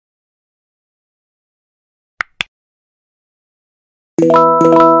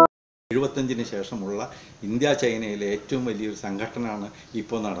75-ന് ശേഷമുള്ള ഇന്ത്യ ചൈനയിലെ ഏറ്റവും വലിയൊരു സംഘടനയാണ്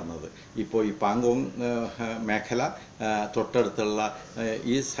ഇപ്പോൾ നടന്നത്. ഇപ്പോൾ ഈ പാങ്കോങ് മേഖല തൊട്ടടുത്തുള്ള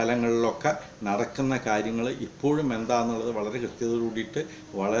ഈ സ്ഥലങ്ങളിലൊക്കെ നടക്കുന്ന കാര്യങ്ങൾ ഇപ്പോഴും എന്താണെന്നുള്ളത് വളരെ കൃത്യതയോടുകൂടിയിട്ട്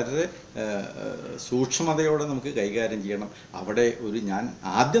വളരെ സൂക്ഷ്മതയോടെ നമുക്ക് കൈകാര്യം ചെയ്യണം. അവിടെ ഞാൻ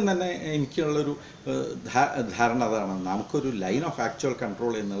ആദ്യം തന്നെ എനിക്കുള്ളൊരു ധാരണ അതാണ്, നമുക്കൊരു ലൈൻ ഓഫ് ആക്ച്വൽ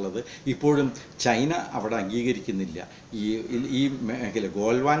കൺട്രോൾ എന്നുള്ളത് ഇപ്പോഴും ചൈന അവിടെ അംഗീകരിക്കുന്നില്ല. ഈ മേഖല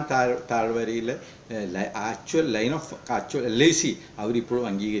ഗോൾവാൻ താഴ്വരയിലെ actual line of actual LIC അവരിപ്പോഴും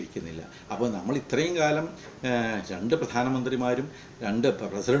അംഗീകരിക്കുന്നില്ല. അപ്പോൾ നമ്മൾ ഇത്രയും കാലം 2 പ്രധാനമന്ത്രിമാരും 2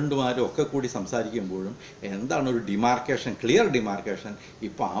 പ്രസിഡന്റുമാരും ഒക്കെ കൂടി സംസാരിക്കുമ്പോഴും എന്താണ് ഒരു ഡിമാർക്കേഷൻ, ക്ലിയർ ഡിമാർക്കേഷൻ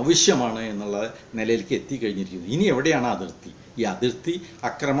ഇപ്പോൾ ആവശ്യമാണ് എന്നുള്ള നിലയിലേക്ക് എത്തിക്കഴിഞ്ഞിരിക്കുന്നു. ഇനി എവിടെയാണ് അതിർത്തി? ഈ അതിർത്തി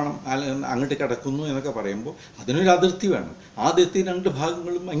ആക്രമണം അങ്ങോട്ട് കിടക്കുന്നു എന്നൊക്കെ പറയുമ്പോൾ അതിനൊരു അതിർത്തി വേണം. ആ അതിർത്തി 2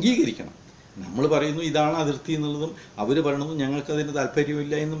 ഭാഗങ്ങളും അംഗീകരിക്കണം. നമ്മൾ പറയുന്നു ഇതാണ് അതിർത്തി എന്നുള്ളതും അവർ പറയുന്നതും ഞങ്ങൾക്കതിന്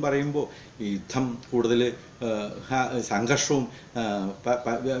താല്പര്യമില്ല എന്നും പറയുമ്പോൾ ഈ യുദ്ധം കൂടുതൽ സംഘർഷവും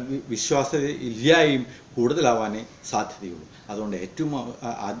വിശ്വാസമില്ലായ്മയും കൂടുതലാവാനേ സാധ്യതയുള്ളൂ. അതുകൊണ്ട് ഏറ്റവും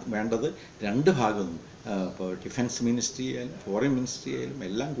വേണ്ടത് 2 ഭാഗവും ഇപ്പോൾ ഡിഫൻസ് മിനിസ്ട്രി ആയാലും ഫോറിൻ മിനിസ്ട്രി ആയാലും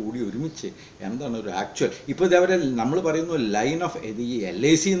എല്ലാം കൂടി ഒരുമിച്ച് എന്താണ് ഒരു ആക്ച്വൽ, ഇപ്പോൾ ഇതേവരെ നമ്മൾ പറയുന്നു ലൈൻ ഓഫ് ഈ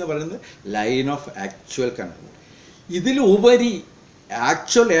LIC എന്ന് പറയുന്നത് line of actual control. ഇതിലുപരി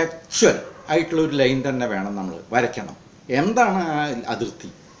actual ആയിട്ടുള്ള ഒരു ലൈൻ തന്നെ വേണം നമ്മൾ വരയ്ക്കണം. എന്താണ് ആ അതിർത്തി?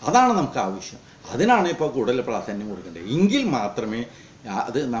 അതാണ് നമുക്ക് ആവശ്യം. അതിനാണ് ഇപ്പോൾ കൂടുതൽ പ്രാധാന്യം കൊടുക്കേണ്ടത്. എങ്കിൽ മാത്രമേ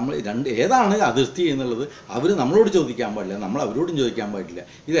അത് നമ്മൾ ഏതാണ് അതിർത്തി എന്നുള്ളത് അവർ നമ്മളോട് ചോദിക്കാൻ പാടില്ല, നമ്മൾ അവരോടും ചോദിക്കാൻ പാടില്ല.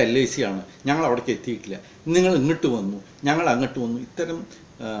 ഇത് LIC ആണ്, ഞങ്ങൾ അവിടേക്ക് എത്തിയിട്ടില്ല, നിങ്ങൾ ഇങ്ങോട്ട് വന്നു, ഞങ്ങൾ അങ്ങോട്ട് വന്നു. ഇത്തരം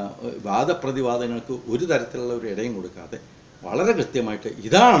വാദപ്രതിവാദങ്ങൾക്ക് ഒരു തരത്തിലുള്ള ഒരു ഇടയും കൊടുക്കാതെ വളരെ കൃത്യമായിട്ട്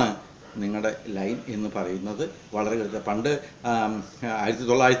ഇതാണ് നിങ്ങളുടെ ലൈൻ എന്ന് പറയുന്നത് വളരെ കൃത്യം. പണ്ട്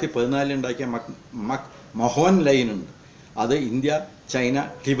 1914 ഉണ്ടാക്കിയ മഹോൻ ലൈനുണ്ട്. അത് ഇന്ത്യ, ചൈന,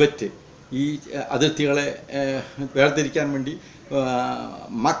 ടിബറ്റ് ഈ അതിർത്തികളെ വേർതിരിക്കാൻ വേണ്ടി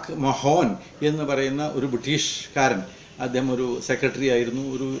മഹോൻ എന്ന് പറയുന്ന ഒരു ബ്രിട്ടീഷുകാരൻ, അദ്ദേഹം ഒരു സെക്രട്ടറി ആയിരുന്നു,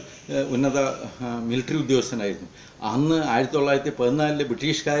 ഒരു ഉന്നത മിലിറ്ററി ഉദ്യോഗസ്ഥനായിരുന്നു. അന്ന് 1914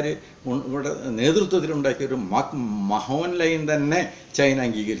 ബ്രിട്ടീഷുകാർ ഇവിടെ നേതൃത്വത്തിലുണ്ടാക്കിയ ഒരു മഹോൻ ലൈൻ തന്നെ ചൈന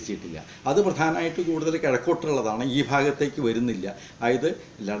അംഗീകരിച്ചിട്ടില്ല. അത് പ്രധാനമായിട്ട് കൂടുതൽ കിഴക്കോട്ടുള്ളതാണ്, ഈ ഭാഗത്തേക്ക് വരുന്നില്ല. അതായത്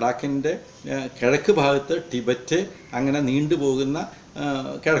ലഡാക്കിൻ്റെ കിഴക്ക് ഭാഗത്ത് ടിബറ്റ് അങ്ങനെ നീണ്ടുപോകുന്ന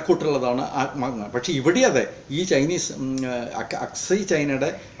കിഴക്കോട്ടുള്ളതാണ്. പക്ഷേ ഇവിടെ അതെ ഈ ചൈനീസ് അക്സൈ ചൈനയുടെ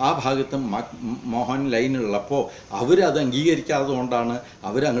ആ ഭാഗത്ത് മോഹൻ ലൈനുള്ളപ്പോൾ അവരത് അംഗീകരിക്കാത്തത് കൊണ്ടാണ്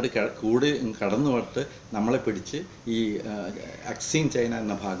അവരങ്ങോട്ട് കടന്നു വന്നിട്ട് നമ്മളെ പിടിച്ച് ഈ അക്സൈൻ ചൈന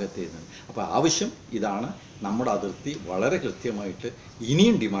എന്ന ഭാഗത്തേന്ന്. അപ്പോൾ ആവശ്യം ഇതാണ്, നമ്മുടെ അതിർത്തി വളരെ കൃത്യമായിട്ട്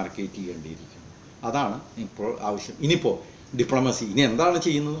ഇനിയും ഡിമാർക്കേറ്റ് ചെയ്യേണ്ടിയിരിക്കുന്നു. അതാണ് ഇപ്പോൾ ആവശ്യം. ഇനിയിപ്പോൾ ഡിപ്ലോമസി ഇനി എന്താണ്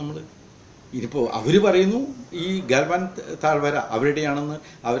ചെയ്യുന്നത് നമ്മൾ? ഇനിയിപ്പോൾ അവർ പറയുന്നു ഈ ഗൽവാൻ താഴ്വര അവരുടെയാണെന്ന്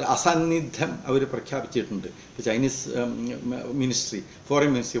അസാന്നിധ്യം അവർ പ്രഖ്യാപിച്ചിട്ടുണ്ട്. ഇപ്പോൾ ചൈനീസ് മിനിസ്ട്രി, ഫോറിൻ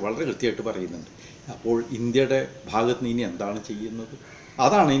മിനിസ്ട്രി വളരെ കൃത്യമായിട്ട് പറയുന്നുണ്ട്. അപ്പോൾ ഇന്ത്യയുടെ ഭാഗത്ത് നിന്ന് ഇനി എന്താണ് ചെയ്യുന്നത്?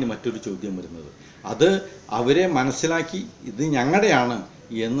 അതാണ് ഇനി മറ്റൊരു ചോദ്യം വരുന്നത്. അത് അവരെ മനസ്സിലാക്കി ഇത് ഞങ്ങളുടെയാണ്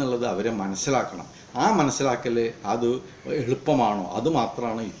എന്നുള്ളത് അവരെ മനസ്സിലാക്കണം. ആ മനസ്സിലാക്കൽ അത് എളുപ്പമാണോ? അത്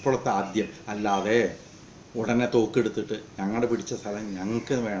മാത്രമാണ് ഇപ്പോഴത്തെ ആദ്യം. അല്ലാതെ ഉടനെ തോക്കെടുത്തിട്ട് ഞങ്ങളുടെ പിടിച്ച സ്ഥലം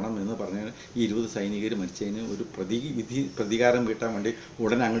ഞങ്ങൾക്ക് വേണം എന്ന് പറഞ്ഞ് ഈ 20 സൈനികർ മരിച്ചതിന് ഒരു പ്രതികാരം കിട്ടാൻ വേണ്ടി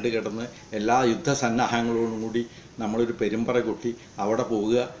ഉടനെ അങ്ങോട്ട് കിടന്ന് എല്ലാ യുദ്ധസന്നാഹങ്ങളോടും കൂടി നമ്മളൊരു പെരുമ്പറ കൊട്ടി അവിടെ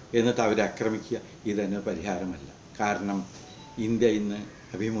പോവുക, എന്നിട്ട് അവരെ ആക്രമിക്കുക. ഇതന്നെ പരിഹാരമല്ല. കാരണം ഇന്ത്യ ഇന്ന്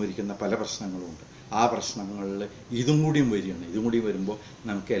അഭിമുഖീകരിക്കുന്ന പല പ്രശ്നങ്ങളുമുണ്ട്. ആ പ്രശ്നങ്ങളിൽ ഇതും കൂടിയും വരികയാണ്. ഇതും കൂടി വരുമ്പോൾ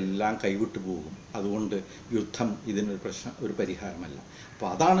നമുക്കെല്ലാം കൈവിട്ടു പോകും. അതുകൊണ്ട് യുദ്ധം ഒരു പരിഹാരമല്ല. അപ്പോൾ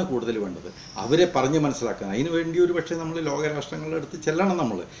അതാണ് കൂടുതൽ വേണ്ടത്, അവരെ പറഞ്ഞ് മനസ്സിലാക്കുക. അതിന് വേണ്ടി ഒരു പക്ഷേ നമ്മൾ ലോകരാഷ്ട്രങ്ങളുടെ അടുത്ത്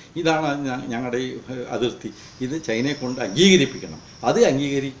ചെല്ലണം. ഇതാണ് ഞങ്ങളുടെ ഈ അതിർത്തി, ഇത് ചൈനയെ കൊണ്ട് അംഗീകരിപ്പിക്കണം. അത്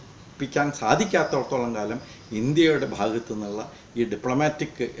അംഗീകരിപ്പിക്കാൻ സാധിക്കാത്തടത്തോളം കാലം ഇന്ത്യയുടെ ഭാഗത്തു നിന്നുള്ള ഈ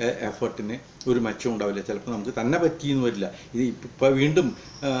ഡിപ്ലോമാറ്റിക് എഫേർട്ടിന് ഒരു മെച്ചം ഉണ്ടാവില്ല. ചിലപ്പോൾ നമുക്ക് തന്നെ പറ്റിയെന്ന് വരില്ല. ഇത് ഇപ്പോൾ വീണ്ടും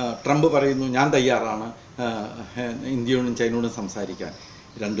ട്രംപ് പറയുന്നു ഞാൻ തയ്യാറാണ് ഇന്ത്യയോടും ചൈനയോടും സംസാരിക്കാൻ.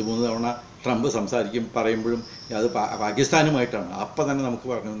 2-3 തവണ ട്രംപ് പറയുമ്പോഴും അത് പാകിസ്ഥാനുമായിട്ടാണ്. അപ്പം തന്നെ നമുക്ക്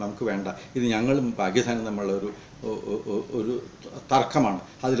പറഞ്ഞു നമുക്ക് വേണ്ട, ഇത് ഞങ്ങളും പാകിസ്ഥാനും തമ്മിലുള്ള ഒരു തർക്കമാണ്,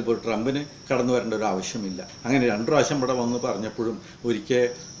 അതിലിപ്പോൾ ട്രംപിന് കടന്നു വരേണ്ട ഒരു ആവശ്യമില്ല. അങ്ങനെ 2 പ്രാവശ്യം ഇവിടെ വന്ന് പറഞ്ഞപ്പോഴും ഒരിക്കൽ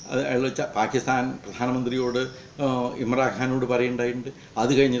അയാൾ പാകിസ്ഥാൻ പ്രധാനമന്ത്രിയോട് ഇമ്രാൻഖാനോട് പറയുകയുണ്ടായിട്ടുണ്ട്.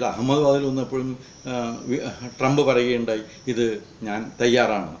 അത് കഴിഞ്ഞിട്ട് അഹമ്മദാബാദിൽ വന്നപ്പോഴും ട്രംപ് പറയുകയുണ്ടായി ഇത് ഞാൻ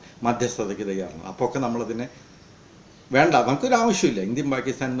തയ്യാറാണ്, മധ്യസ്ഥതയ്ക്ക് തയ്യാറാണ്. അപ്പോൾ ഒക്കെ നമ്മളതിനെ വേണ്ട, നമുക്കൊരാവശ്യമില്ല, ഇന്ത്യയും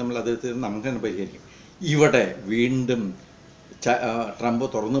പാകിസ്ഥാനും തമ്മിൽ അതിർത്തി നമുക്ക് തന്നെ പരിഹരിക്കും. ഇവിടെ വീണ്ടും ട്രംപ്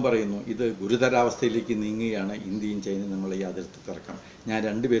തുറന്നു പറയുന്നു ഇത് ഗുരുതരാവസ്ഥയിലേക്ക് നീങ്ങുകയാണ്, ഇന്ത്യയും ചൈനയും നമ്മളെ ഈ അതിർത്തി തർക്കം, ഞാൻ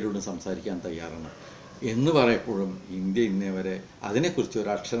 2 പേരോടും സംസാരിക്കാൻ തയ്യാറാണ്. എന്ന് പറയപ്പോഴും ഇന്ത്യ ഇന്നേ വരെ അതിനെക്കുറിച്ച്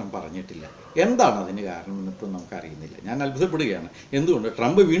ഒരക്ഷരം പറഞ്ഞിട്ടില്ല. എന്താണ് അതിന് കാരണം എന്നിപ്പോൾ നമുക്കറിയുന്നില്ല. ഞാൻ അത്ഭുതപ്പെടുകയാണ്. എന്തുകൊണ്ട്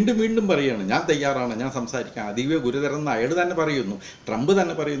ട്രംപ് വീണ്ടും വീണ്ടും പറയുകയാണ് ഞാൻ തയ്യാറാണ്, ഞാൻ സംസാരിക്കാം, അതീവ ഗുരുതരം എന്ന് അയാൾ തന്നെ പറയുന്നു, ട്രംപ്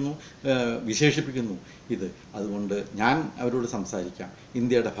തന്നെ പറയുന്നു, വിശേഷിപ്പിക്കുന്നു ഇത്. അതുകൊണ്ട് ഞാൻ അവരോട് സംസാരിക്കാം.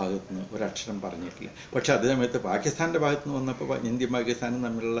 ഇന്ത്യയുടെ ഭാഗത്തു നിന്ന് ഒരക്ഷരം പറഞ്ഞിട്ടില്ല. പക്ഷേ അതേ സമയത്ത് പാകിസ്ഥാൻ്റെ ഭാഗത്തു നിന്ന് വന്നപ്പോൾ ഇന്ത്യയും പാകിസ്ഥാനും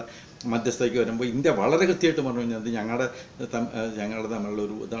തമ്മിലുള്ള മധ്യസ്ഥയ്ക്ക് വരുമ്പോൾ ഇന്ത്യ വളരെ കൃത്യമായിട്ട് പറഞ്ഞു അത് ഞങ്ങളുടെ തമ്മിലുള്ള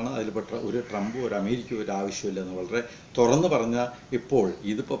ഒരു ഇതാണ്, അതിൽപ്പെട്ട ഒരു ട്രംപും ഒരു അമേരിക്കയും ഒരു ആവശ്യമില്ലെന്ന് വളരെ തുറന്ന് പറഞ്ഞ ഇപ്പോൾ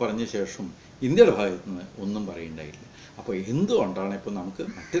ഇതിപ്പോൾ പറഞ്ഞ ശേഷം ഇന്ത്യയുടെ ഭാഗത്തു നിന്ന് ഒന്നും പറയണ്ടായില്ല. അപ്പോൾ എന്തുകൊണ്ടാണ് ഇപ്പോൾ നമുക്ക്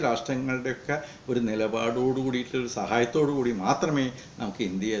മറ്റ് രാഷ്ട്രങ്ങളുടെയൊക്കെ ഒരു നിലപാടോടു കൂടിയിട്ടൊരു സഹായത്തോടു കൂടി മാത്രമേ നമുക്ക്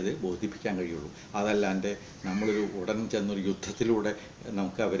ഇന്ത്യയെ അത് ബോധിപ്പിക്കാൻ കഴിയുള്ളൂ. അതല്ലാണ്ട് നമ്മളൊരു ഉടൻ ചെന്നൊരു യുദ്ധത്തിലൂടെ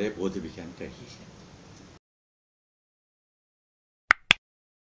നമുക്ക് അവരെ ബോധിപ്പിക്കാൻ കഴിയില്ല.